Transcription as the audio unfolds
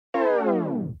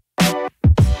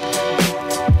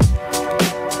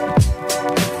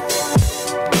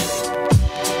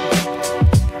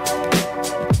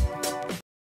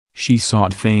She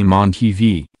sought fame on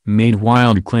TV, made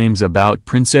wild claims about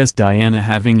Princess Diana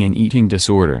having an eating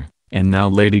disorder, and now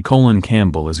Lady Colin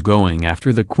Campbell is going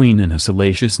after the Queen in a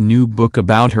salacious new book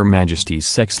about Her Majesty's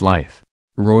sex life.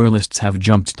 Royalists have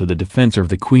jumped to the defense of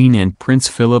the Queen and Prince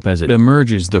Philip as it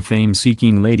emerges the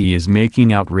fame-seeking lady is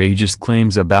making outrageous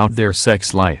claims about their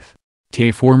sex life.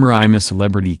 A former I'm a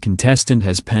Celebrity contestant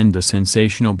has penned a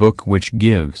sensational book which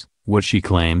gives, what she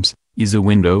claims, is a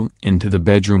window into the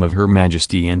bedroom of Her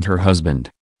Majesty and her husband.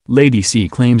 Lady C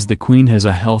claims the Queen has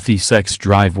a healthy sex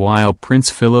drive while Prince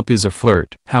Philip is a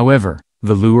flirt. However,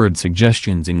 the lurid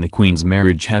suggestions in the Queen's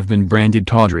marriage have been branded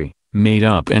tawdry, made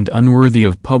up and unworthy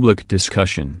of public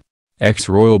discussion.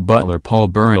 Ex-royal butler Paul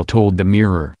Burrell told the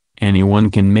Mirror, "Anyone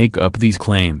can make up these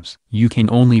claims. You can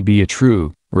only be a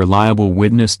true, reliable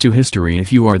witness to history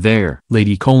if you are there."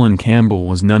 Lady Colin Campbell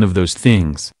was none of those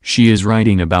things. She is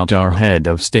writing about our head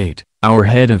of state, our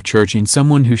head of church, and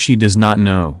someone who she does not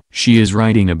know. She is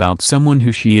writing about someone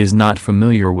who she is not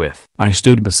familiar with. I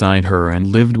stood beside her and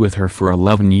lived with her for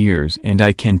 11 years and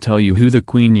I can tell you who the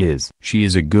Queen is. She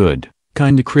is a good,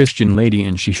 kind Christian lady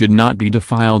and she should not be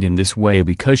defiled in this way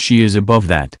because she is above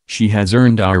that. She has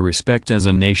earned our respect as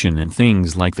a nation and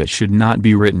things like that should not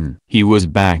be written. He was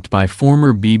backed by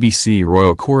former BBC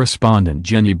royal correspondent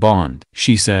Jenny Bond.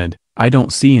 She said, "I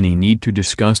don't see any need to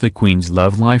discuss the Queen's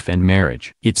love life and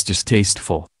marriage. It's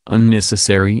distasteful,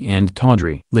 unnecessary and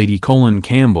tawdry." Lady Colin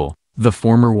Campbell, the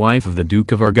former wife of the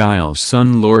Duke of Argyll's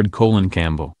son Lord Colin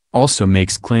Campbell, also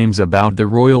makes claims about the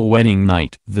royal wedding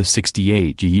night. The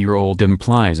 68-year-old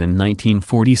implies in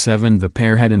 1947 the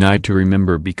pair had a night to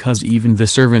remember because even the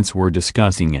servants were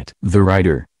discussing it. The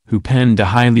writer, who penned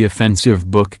a highly offensive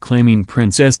book claiming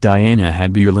Princess Diana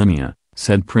had bulimia,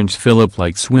 said Prince Philip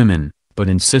likes women, but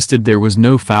insisted there was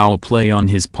no foul play on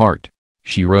his part.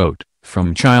 She wrote,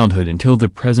 "From childhood until the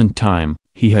present time,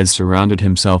 he has surrounded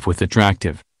himself with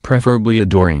attractive, preferably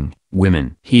adoring,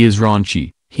 women. He is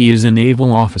raunchy. He is a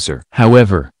naval officer."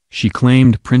 However, she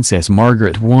claimed Princess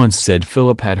Margaret once said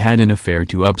Philip had had an affair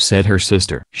to upset her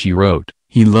sister. She wrote,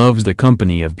 "He loves the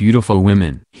company of beautiful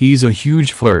women. He's a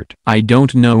huge flirt. I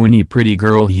don't know any pretty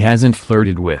girl he hasn't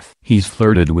flirted with. He's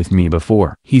flirted with me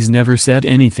before. He's never said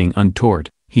anything untoward.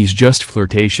 He's just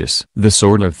flirtatious. The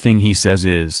sort of thing he says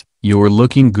is, 'You're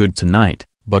looking good tonight,'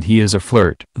 but he is a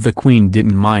flirt." The Queen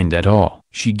didn't mind at all.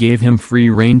 She gave him free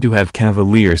rein to have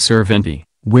cavalier servanty,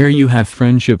 where you have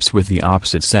friendships with the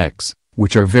opposite sex,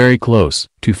 which are very close.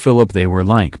 To Philip they were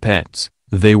like pets,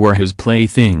 they were his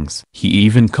playthings. He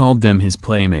even called them his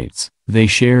playmates. They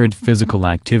shared physical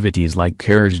activities like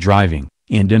carriage driving,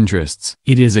 and interests.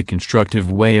 It is a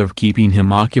constructive way of keeping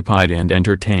him occupied and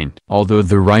entertained. Although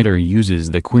the writer uses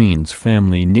the Queen's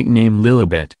family nickname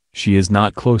Lilibet, she is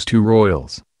not close to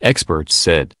royals, experts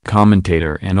said.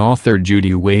 Commentator and author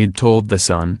Judy Wade told The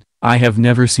Sun, "I have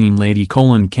never seen Lady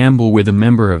Colin Campbell with a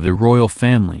member of the royal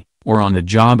family, or on a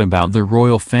job about the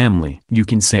royal family. You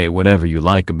can say whatever you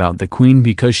like about the Queen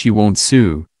because she won't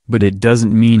sue, but it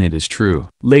doesn't mean it is true."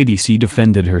 Lady C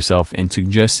defended herself and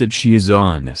suggested she is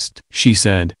honest. She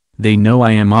said, "They know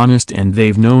I am honest and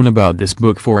they've known about this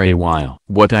book for a while.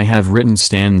 What I have written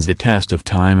stands the test of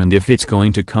time and if it's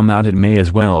going to come out it may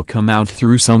as well come out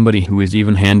through somebody who is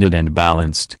even-handed and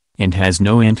balanced, and has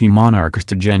no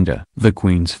anti-monarchist agenda." The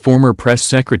Queen's former press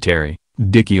secretary,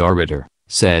 Dickie Arbiter,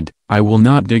 said, "I will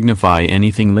not dignify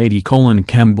anything Lady Colin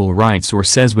Campbell writes or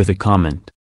says with a comment.